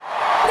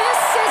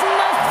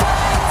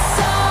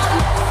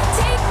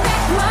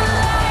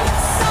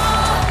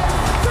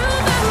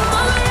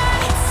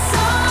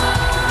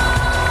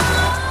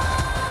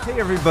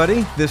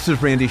everybody. This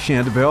is Randy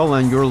Shandabell,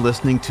 and you're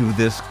listening to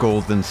This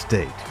Golden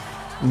State.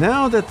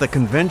 Now that the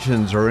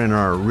conventions are in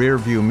our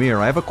rearview mirror,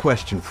 I have a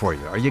question for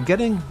you. Are you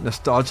getting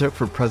nostalgic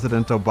for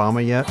President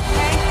Obama yet?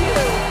 Thank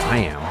you. I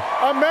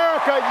am.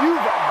 America, you've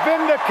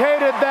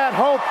vindicated that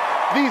hope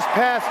these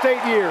past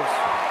 8 years.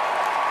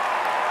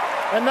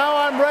 And now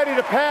I'm ready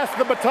to pass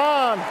the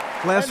baton.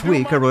 Last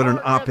week, I wrote an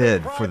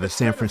op-ed for the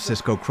San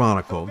Francisco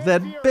Chronicle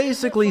that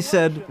basically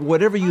said,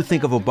 whatever you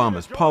think of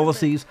Obama's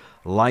policies,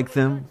 like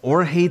them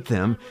or hate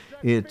them,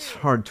 it's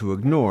hard to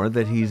ignore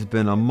that he's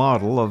been a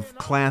model of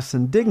class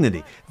and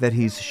dignity, that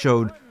he's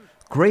showed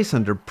grace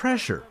under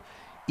pressure.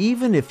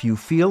 Even if you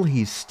feel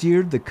he's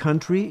steered the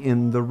country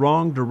in the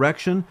wrong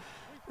direction,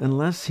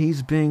 unless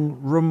he's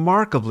being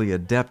remarkably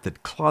adept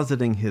at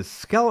closeting his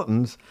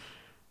skeletons,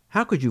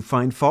 how could you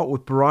find fault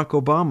with Barack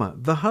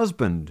Obama, the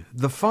husband,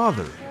 the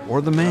father,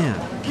 or the man?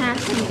 Can I have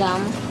some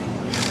gum?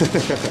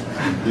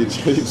 You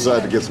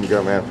decided to get some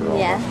gum after all.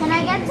 Yes. Can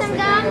I get some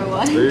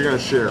gum? So you're going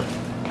to share.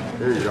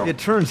 Here you go. It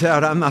turns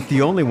out I'm not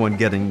the only one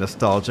getting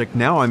nostalgic.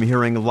 Now I'm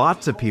hearing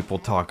lots of people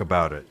talk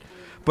about it.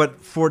 But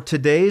for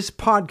today's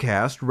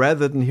podcast,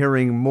 rather than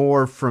hearing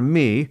more from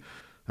me,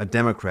 a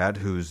Democrat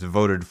who's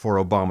voted for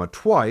Obama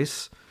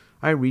twice,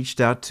 I reached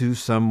out to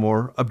some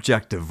more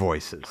objective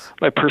voices.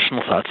 My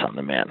personal thoughts on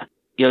the man.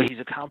 He's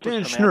accomplished.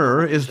 Dan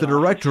Schnur is the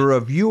director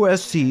of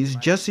USC's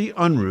Jesse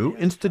Unruh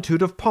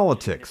Institute of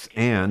Politics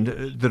and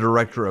the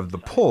director of The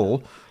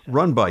Poll,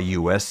 run by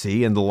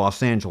USC and the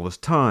Los Angeles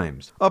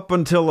Times. Up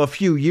until a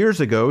few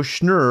years ago,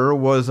 Schnur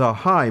was a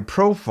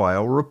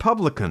high-profile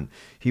Republican.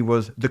 He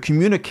was the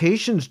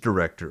communications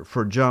director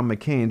for John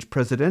McCain's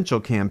presidential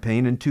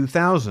campaign in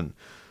 2000.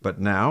 But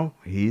now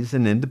he's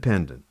an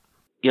independent.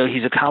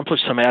 He's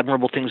accomplished some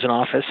admirable things in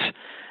office,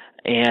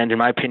 and in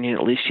my opinion,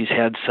 at least, he's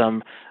had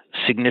some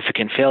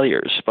significant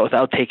failures, but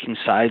without taking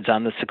sides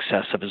on the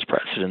success of his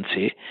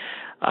presidency.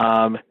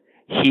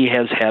 He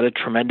has had a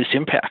tremendous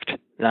impact,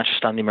 not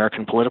just on the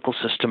American political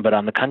system, but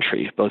on the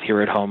country, both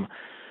here at home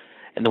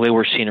and the way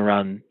we're seen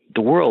around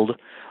the world,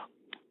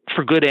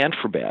 for good and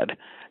for bad.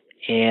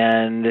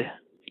 And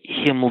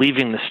him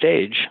leaving the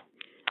stage,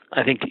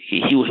 I think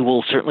he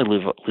will certainly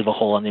leave a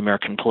hole on the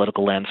American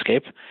political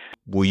landscape.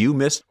 Will you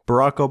miss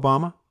Barack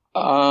Obama?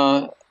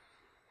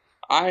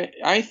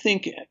 I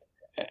think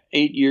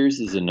 8 years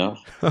is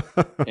enough.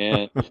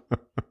 And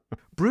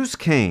Bruce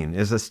Cain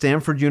is a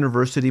Stanford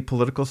University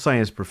political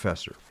science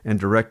professor and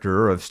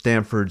director of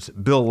Stanford's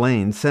Bill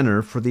Lane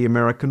Center for the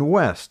American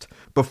West.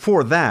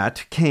 Before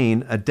that,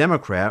 Cain, a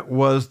Democrat,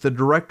 was the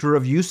director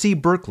of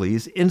UC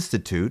Berkeley's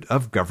Institute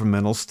of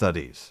Governmental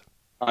Studies.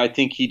 I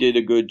think he did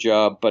a good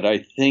job, but I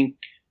think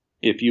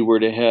if you were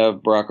to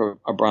have Barack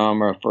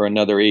Obama for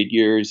another 8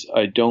 years,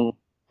 I don't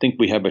think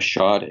we have a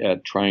shot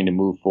at trying to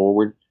move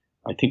forward.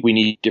 I think we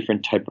need a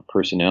different type of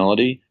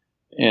personality.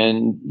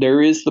 And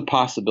there is the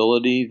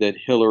possibility that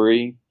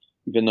Hillary,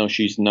 even though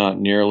she's not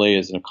nearly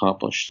as an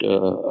accomplished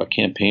a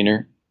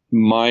campaigner,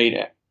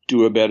 might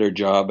do a better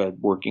job at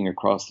working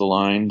across the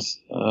lines,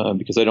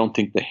 because I don't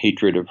think the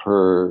hatred of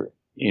her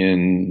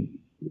in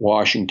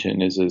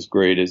Washington is as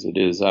great as it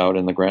is out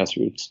in the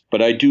grassroots.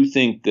 But I do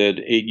think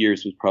that 8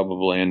 years was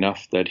probably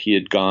enough, that he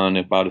had gone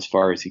about as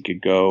far as he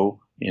could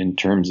go in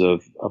terms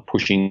of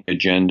pushing the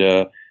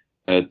agenda,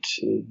 that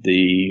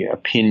the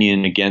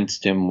opinion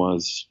against him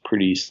was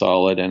pretty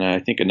solid. And I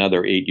think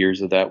another 8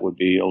 years of that would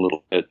be a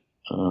little bit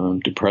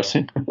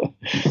depressing.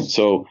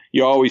 So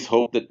you always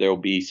hope that there'll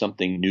be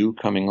something new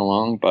coming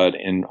along, but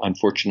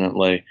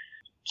unfortunately,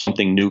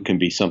 something new can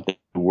be something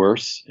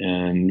worse,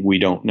 and we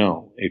don't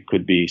know. It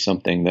could be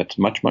something that's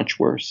much, much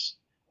worse,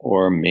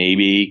 or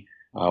maybe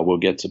we'll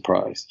get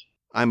surprised.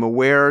 I'm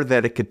aware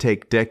that it could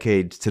take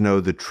decades to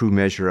know the true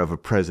measure of a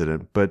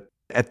president, but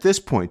at this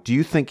point, do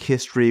you think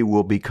history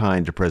will be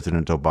kind to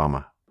President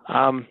Obama?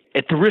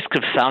 At the risk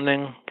of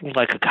sounding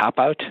like a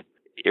cop-out,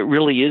 it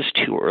really is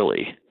too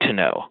early to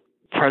know.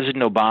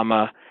 President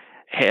Obama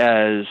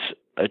has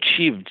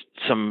achieved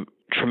some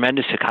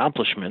tremendous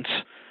accomplishments,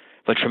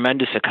 but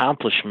tremendous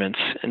accomplishments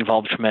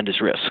involve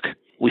tremendous risk.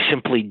 We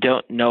simply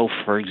don't know,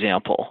 for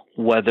example,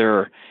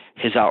 whether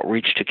his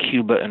outreach to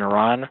Cuba and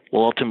Iran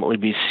will ultimately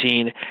be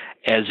seen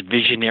as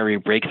visionary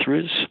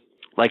breakthroughs,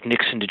 like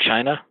Nixon to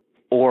China,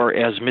 or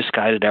as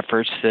misguided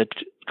efforts that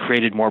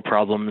created more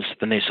problems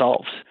than they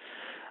solved.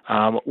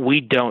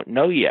 We don't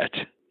know yet,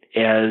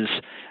 as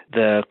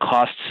the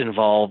costs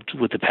involved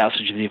with the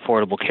passage of the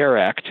Affordable Care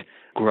Act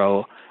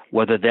grow,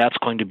 whether that's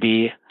going to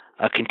be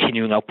a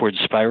continuing upward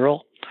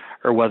spiral,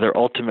 or whether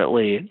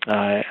ultimately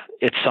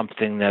it's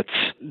something that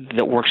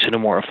works in a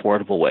more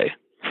affordable way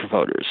for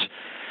voters.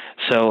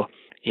 So,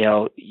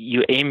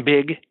 you aim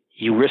big,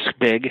 you risk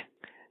big,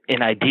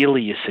 and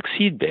ideally you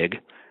succeed big.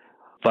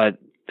 But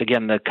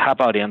again, the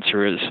cop-out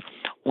answer is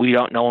we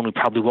don't know, and we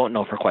probably won't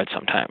know for quite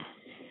some time.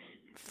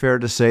 Fair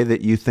to say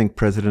that you think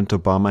President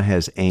Obama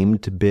has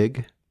aimed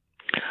big?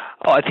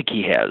 Oh, I think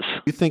he has.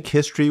 You think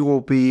history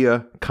will be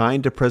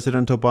kind to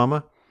President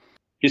Obama?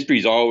 History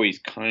is always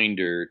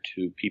kinder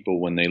to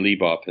people when they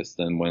leave office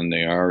than when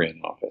they are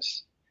in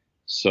office.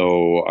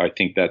 So I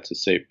think that's a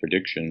safe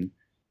prediction.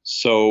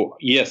 So,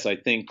 yes, I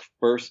think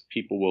first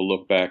people will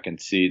look back and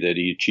see that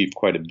he achieved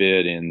quite a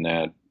bit in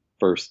that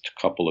first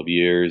couple of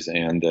years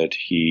and that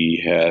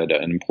he had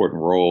an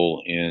important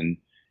role in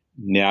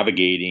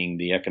navigating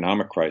the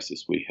economic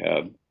crisis we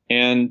have.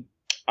 And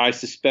I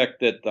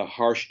suspect that the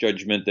harsh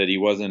judgment that he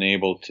wasn't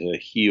able to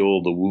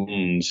heal the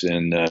wounds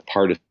and the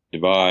partisan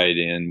divide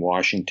in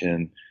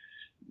Washington,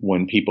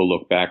 when people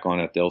look back on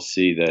it, they'll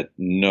see that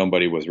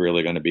nobody was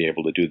really going to be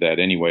able to do that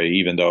anyway,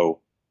 even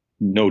though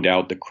no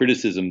doubt the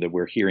criticism that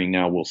we're hearing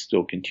now will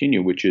still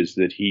continue, which is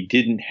that he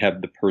didn't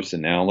have the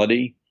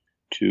personality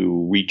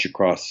to reach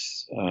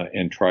across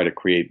and try to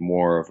create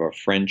more of a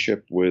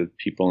friendship with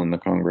people in the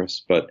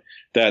Congress. But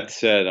that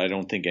said, I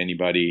don't think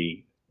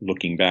anybody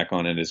looking back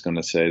on it is going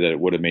to say that it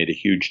would have made a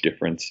huge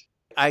difference.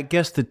 I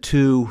guess the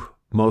two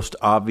most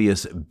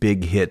obvious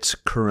big hits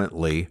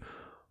currently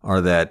are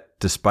that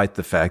despite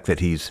the fact that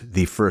he's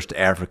the first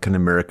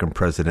African-American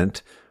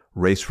president,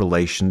 race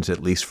relations,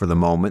 at least for the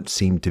moment,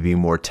 seem to be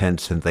more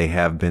tense than they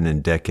have been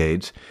in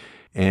decades.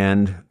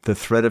 And the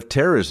threat of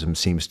terrorism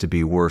seems to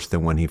be worse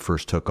than when he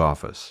first took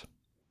office.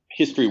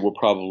 History will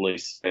probably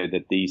say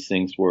that these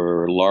things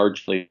were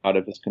largely out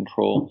of his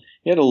control.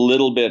 He had a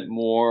little bit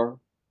more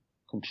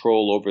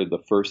control over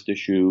the first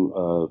issue,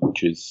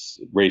 which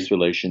is race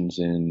relations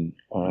in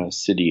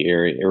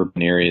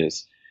urban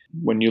areas.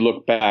 When you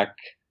look back,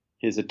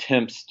 his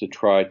attempts to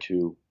try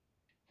to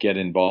get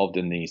involved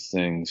in these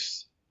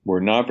things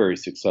were not very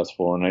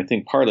successful. And I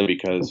think partly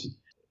because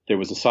there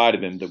was a side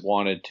of him that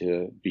wanted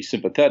to be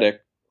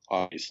sympathetic,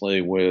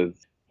 obviously, with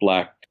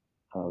Black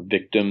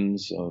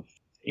victims of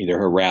either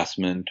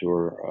harassment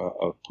or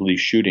of police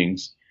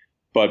shootings.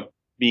 But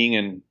being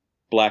in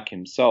Black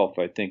himself,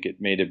 I think it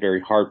made it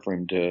very hard for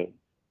him to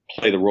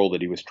play the role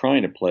that he was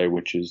trying to play,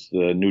 which is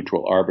the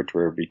neutral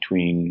arbiter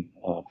between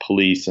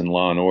police and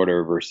law and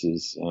order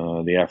versus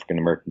the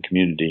African-American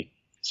community.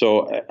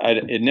 So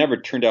it never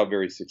turned out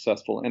very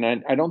successful. And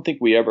I don't think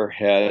we ever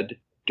had,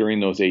 during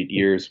those 8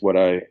 years, what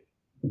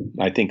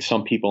I think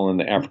some people in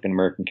the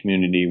African-American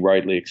community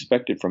rightly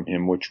expected from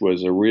him, which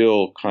was a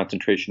real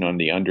concentration on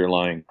the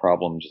underlying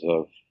problems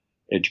of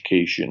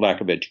education, lack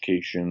of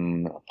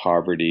education,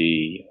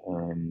 poverty,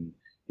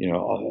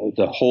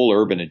 the whole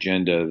urban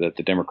agenda that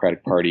the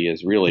Democratic Party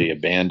has really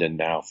abandoned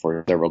now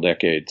for several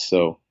decades.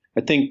 So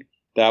I think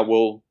that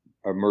will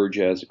emerge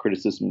as a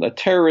criticism. The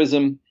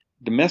terrorism,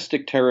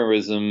 domestic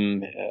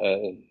terrorism,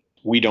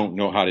 we don't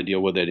know how to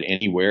deal with it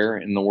anywhere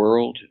in the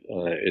world.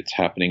 It's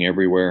happening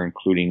everywhere,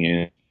 including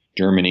in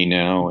Germany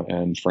now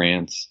and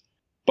France.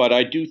 But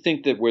I do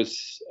think there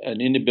was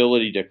an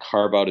inability to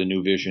carve out a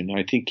new vision.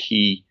 I think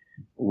he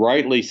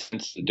rightly,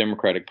 since the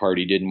Democratic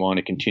Party didn't want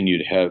to continue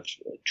to have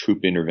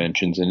troop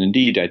interventions, and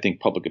indeed I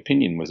think public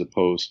opinion was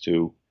opposed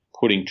to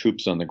putting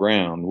troops on the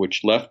ground,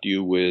 which left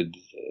you with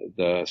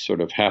the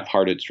sort of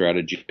half-hearted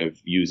strategy of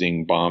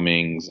using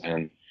bombings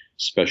and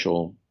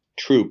special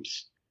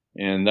troops.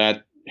 And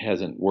that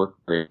hasn't worked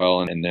very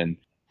well. And then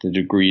the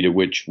degree to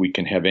which we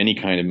can have any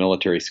kind of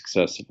military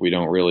success if we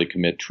don't really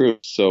commit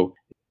troops. So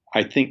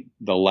I think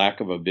the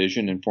lack of a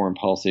vision in foreign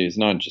policy is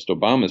not just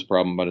Obama's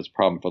problem, but it's a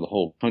problem for the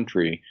whole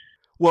country.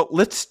 Well,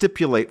 let's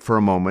stipulate for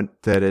a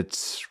moment that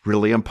it's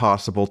really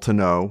impossible to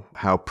know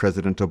how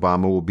President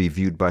Obama will be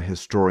viewed by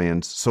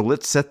historians. So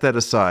let's set that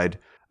aside.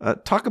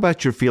 Talk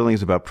about your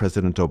feelings about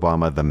President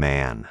Obama, the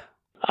man.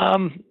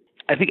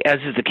 I think, as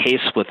is the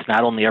case with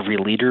not only every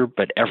leader,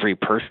 but every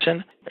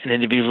person, an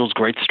individual's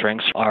great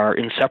strengths are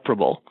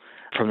inseparable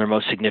from their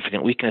most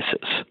significant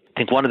weaknesses. I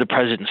think one of the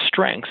president's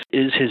strengths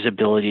is his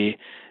ability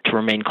to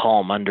remain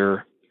calm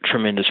under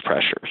tremendous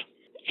pressures.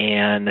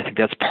 And I think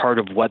that's part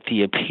of what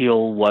the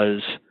appeal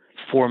was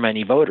for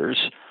many voters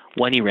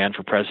when he ran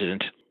for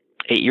president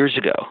 8 years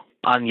ago.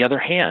 On the other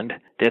hand,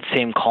 that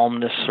same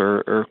calmness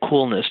or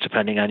coolness,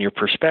 depending on your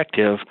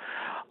perspective,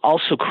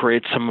 also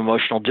creates some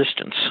emotional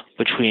distance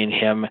between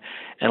him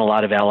and a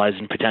lot of allies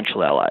and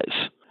potential allies.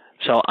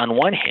 So on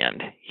one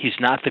hand, he's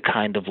not the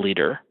kind of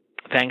leader,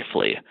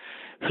 thankfully,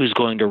 who's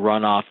going to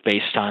run off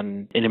based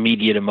on an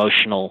immediate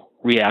emotional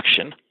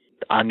reaction.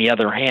 On the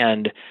other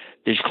hand,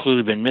 there's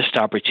clearly been missed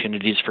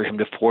opportunities for him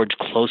to forge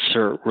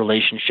closer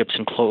relationships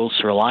and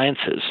closer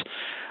alliances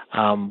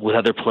with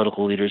other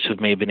political leaders who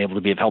may have been able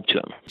to be of help to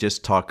him.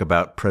 Just talk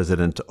about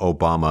President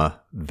Obama,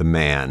 the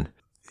man,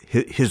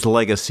 his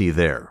legacy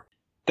there.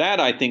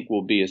 That, I think,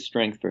 will be a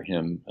strength for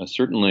him,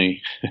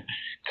 certainly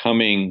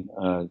coming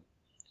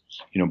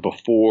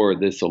before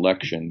this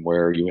election,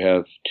 where you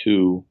have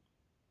two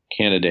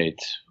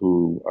candidates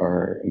who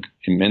are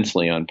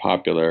immensely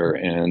unpopular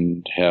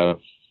and have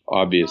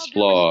obvious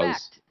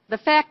flaws. The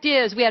fact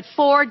is, we had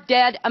 4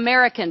 dead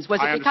Americans. Was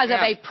it because of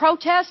a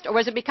protest, or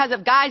was it because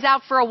of guys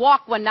out for a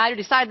walk one night who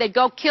decided they'd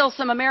go kill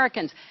some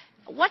Americans?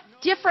 What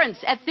difference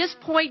at this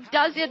point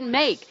does it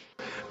make?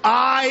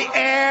 I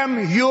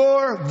am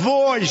your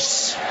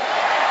voice.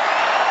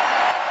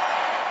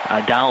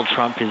 Donald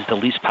Trump is the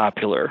least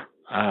popular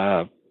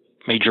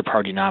major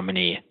party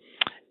nominee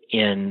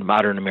in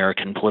modern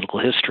American political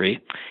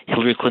history.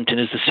 Hillary Clinton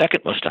is the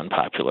second most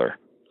unpopular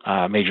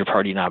major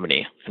party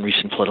nominee in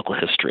recent political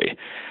history.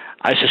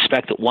 I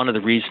suspect that one of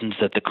the reasons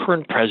that the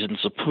current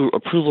president's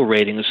approval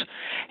ratings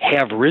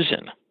have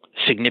risen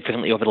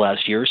significantly over the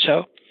last year or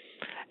so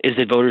is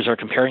that voters are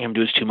comparing him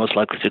to his two most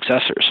likely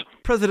successors.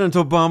 President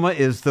Obama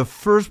is the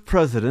first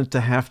president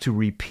to have to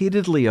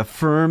repeatedly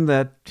affirm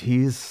that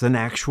he's an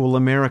actual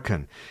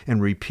American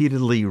and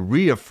repeatedly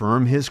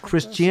reaffirm his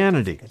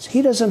Christianity.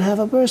 He doesn't have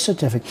a birth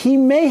certificate. He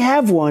may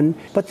have one,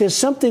 but there's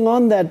something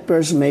on that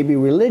birth, maybe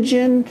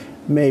religion,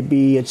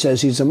 maybe it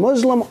says he's a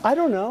Muslim, I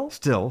don't know.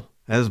 Still,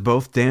 as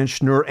both Dan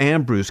Schnur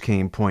and Bruce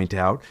Cain point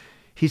out,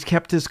 he's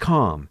kept his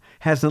calm,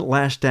 hasn't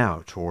lashed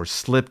out or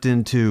slipped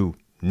into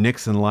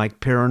Nixon-like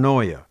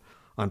paranoia.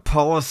 On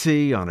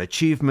policy, on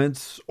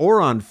achievements,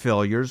 or on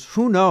failures,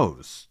 who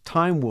knows?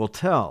 Time will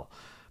tell.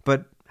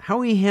 But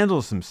how he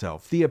handles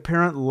himself, the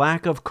apparent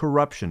lack of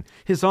corruption,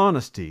 his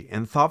honesty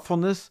and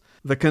thoughtfulness,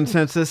 the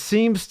consensus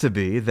seems to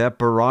be that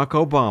Barack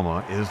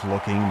Obama is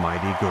looking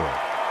mighty good.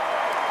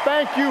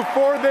 Thank you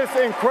for this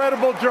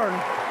incredible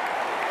journey.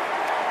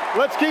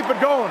 Let's keep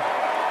it going.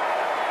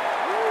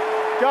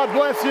 God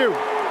bless you.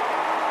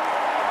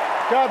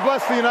 God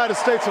bless the United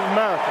States of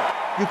America.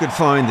 You could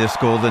find This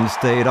Golden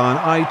State on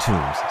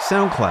iTunes,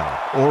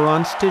 SoundCloud, or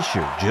on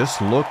Stitcher.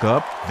 Just look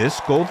up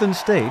This Golden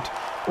State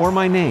or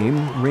my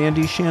name,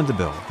 Randy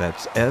Shandobil.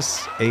 That's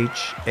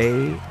Shandobil.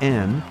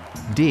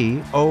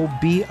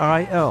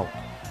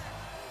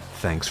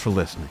 Thanks for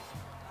listening.